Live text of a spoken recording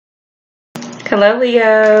Hello,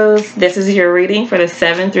 Leos. This is your reading for the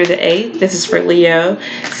 7th through the 8th. This is for Leo,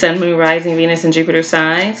 Sun, Moon, Rising, Venus, and Jupiter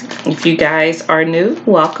signs. If you guys are new,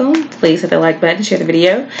 welcome. Please hit the like button, share the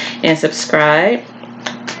video, and subscribe.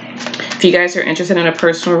 If you guys are interested in a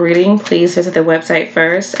personal reading, please visit the website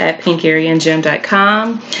first at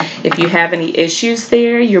pinkariangem.com. If you have any issues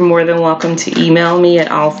there, you're more than welcome to email me at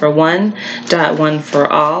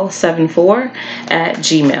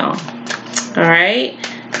allfor1.oneforall74@gmail. All right.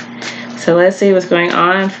 So let's see what's going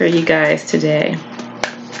on for you guys today.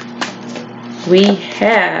 We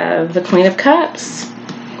have the Queen of Cups.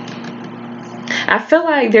 I feel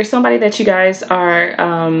like there's somebody that you guys are,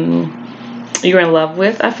 you're in love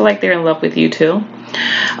with. I feel like they're in love with you too.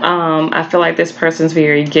 I feel like this person's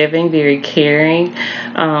very giving, very caring,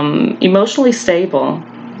 emotionally stable.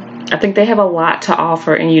 I think they have a lot to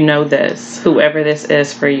offer, and you know this, whoever this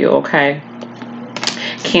is for you, okay?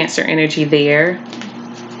 Cancer energy there.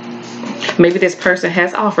 Maybe this person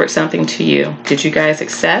has offered something to you. Did you guys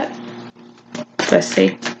accept? Let's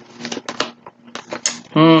see.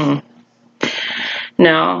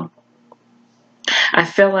 No. I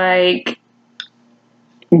feel like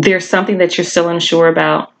there's something that you're still unsure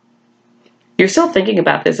about. You're still thinking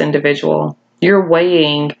about this individual. You're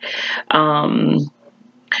weighing not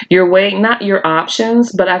your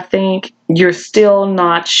options, but I think you're still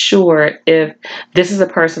not sure if this is a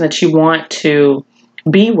person that you want to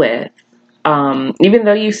be with. Even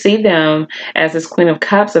though you see them as this Queen of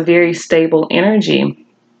Cups, a very stable energy,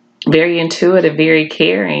 very intuitive, very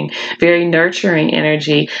caring, very nurturing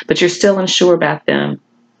energy, but you're still unsure about them.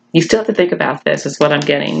 You still have to think about this, is what I'm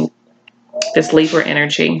getting. This Libra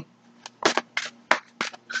energy.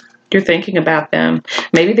 You're thinking about them.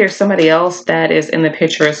 Maybe there's somebody else that is in the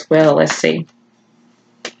picture as well. Let's see.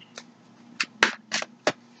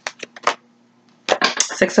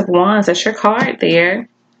 Six of Wands, that's your card there.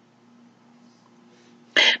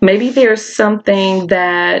 Maybe there's something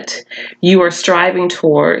that you are striving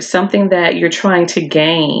towards, something that you're trying to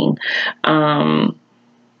gain. And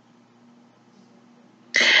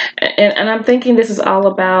I'm thinking this is all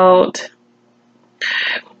about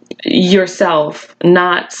yourself,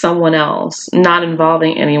 not someone else, not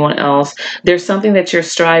involving anyone else. There's something that you're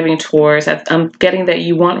striving towards. I'm getting that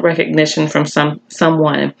you want recognition from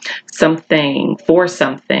someone, something, for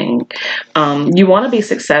something. You want to be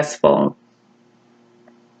successful.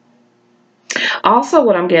 Also,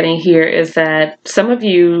 what I'm getting here is that some of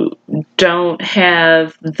you don't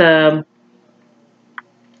have the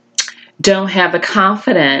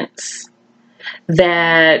confidence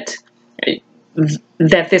that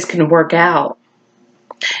this can work out.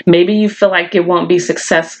 Maybe you feel like it won't be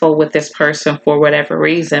successful with this person for whatever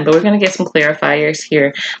reason, but we're going to get some clarifiers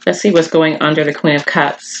here. Let's see what's going under the Queen of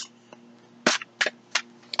Cups.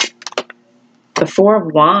 The Four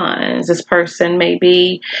of Wands. This person may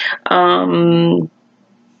be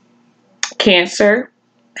Cancer,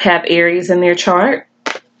 have Aries in their chart.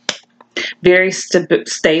 Very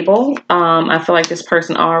stable. I feel like this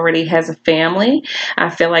person already has a family. I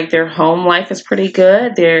feel like their home life is pretty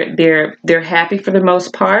good. They're happy for the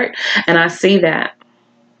most part, and I see that.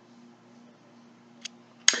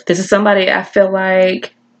 This is somebody I feel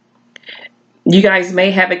like you guys may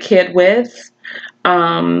have a kid with.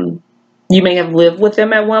 You may have lived with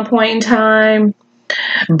them at one point in time,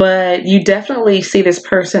 but you definitely see this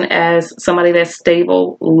person as somebody that's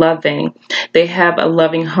stable, loving. They have a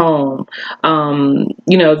loving home.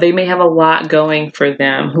 You know, they may have a lot going for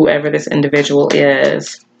them, whoever this individual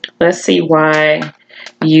is. Let's see why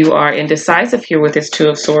you are indecisive here with this Two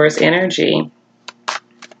of Swords energy.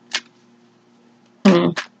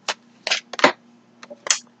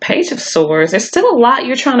 Page of Swords. There's still a lot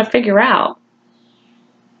you're trying to figure out.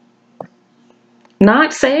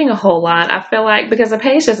 Not saying a whole lot. I feel like because the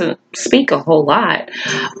page doesn't speak a whole lot.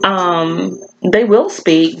 They will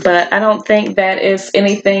speak, but I don't think that is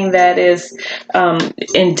anything that is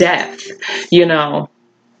in depth, you know,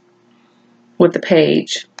 with the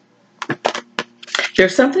page.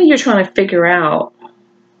 There's something you're trying to figure out.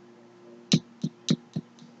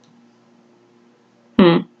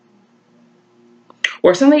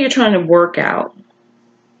 Or something you're trying to work out.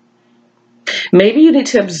 Maybe you need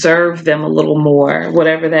to observe them a little more,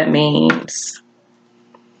 whatever that means.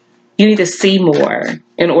 You need to see more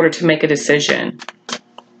in order to make a decision.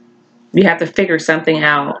 You have to figure something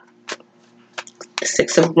out.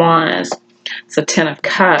 Six of Wands. It's a Ten of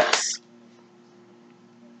Cups.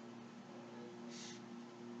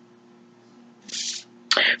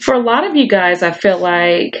 For a lot of you guys, I feel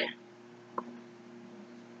like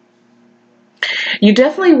You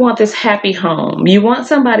definitely want this happy home. You want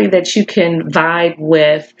somebody that you can vibe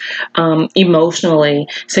with emotionally,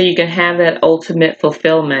 so you can have that ultimate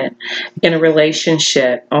fulfillment in a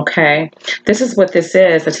relationship, okay? This is what this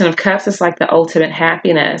is. The Ten of Cups is like the ultimate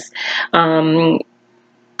happiness. You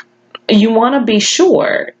want to be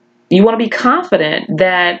sure. You want to be confident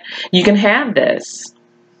that you can have this.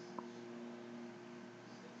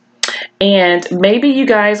 And maybe you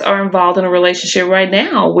guys are involved in a relationship right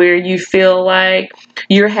now where you feel like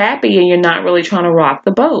you're happy and you're not really trying to rock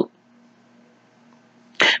the boat.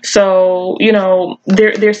 So, you know,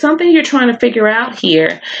 there's something you're trying to figure out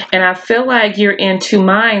here. And I feel like you're in two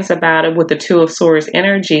minds about it with the Two of Swords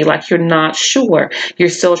energy. Like you're not sure. You're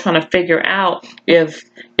still trying to figure out if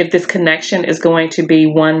this connection is going to be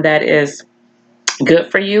one that is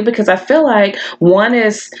good for you. Because I feel like one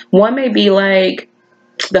may be like,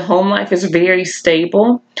 the home life is very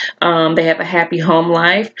stable. They have a happy home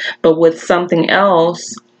life, but with something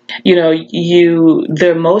else, you know,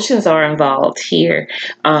 the emotions are involved here.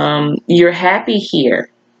 You're happy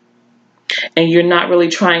here, and you're not really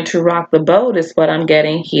trying to rock the boat is what I'm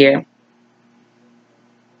getting here.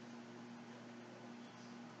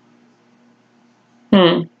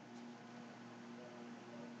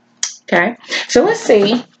 Okay, so let's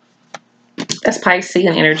see. That's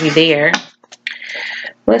Piscean energy there.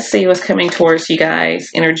 Let's see what's coming towards you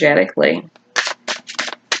guys energetically.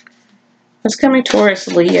 What's coming towards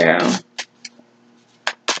Leo?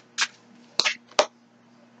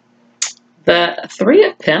 The Three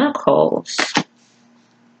of Pentacles.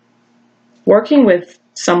 Working with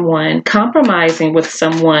someone, compromising with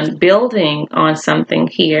someone, building on something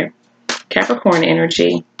here. Capricorn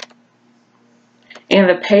energy. And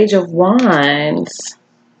the Page of Wands.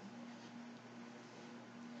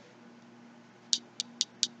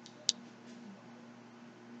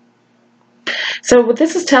 So what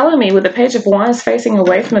this is telling me, with the Page of Wands facing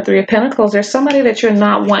away from the Three of Pentacles, there's somebody that you're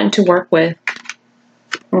not wanting to work with.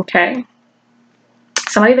 Okay?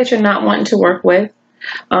 Somebody that you're not wanting to work with,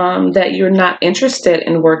 that you're not interested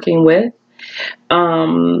in working with.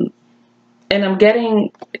 And I'm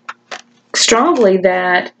getting strongly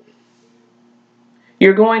that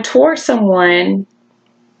you're going towards someone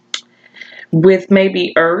with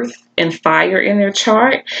maybe earth and fire in their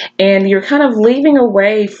chart, and you're kind of leaving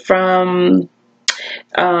away from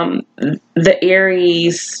the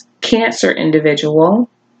Aries Cancer individual,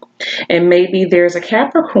 and maybe there's a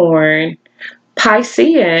Capricorn,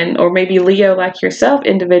 Piscean, or maybe Leo like yourself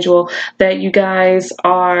individual that you guys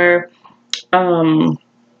are going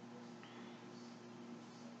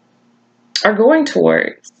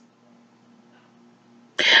towards.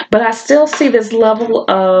 But I still see this level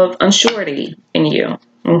of unsurety in you,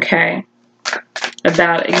 okay,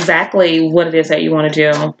 about exactly what it is that you want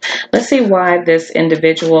to do. Let's see why this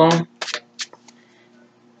individual,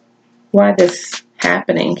 why this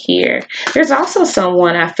happening here. There's also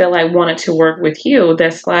someone I feel like wanted to work with you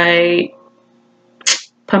that's like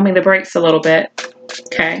pumping the brakes a little bit,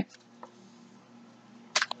 okay.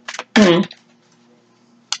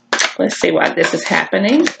 Let's see why this is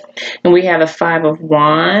happening. And we have a Five of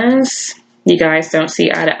Wands. You guys don't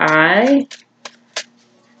see eye to eye.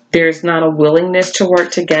 There's not a willingness to work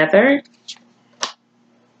together.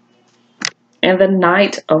 And the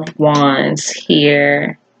Knight of Wands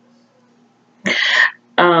here.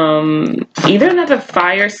 Either another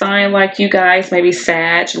fire sign like you guys, maybe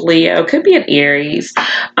Sag, Leo, could be an Aries.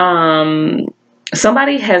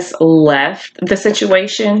 Somebody has left the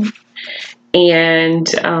situation and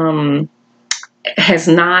has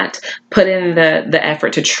not put in the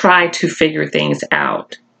effort to try to figure things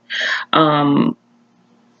out.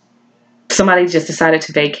 Somebody just decided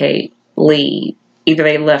to vacate, leave. Either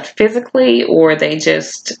they left physically or they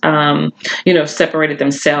just, you know, separated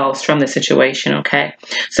themselves from the situation, okay?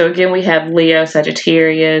 So again, we have Leo,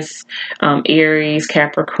 Sagittarius, Aries,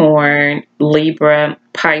 Capricorn, Libra,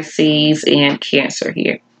 Pisces, and Cancer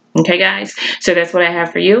here. Okay, guys? So that's what I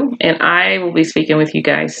have for you, and I will be speaking with you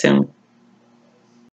guys soon.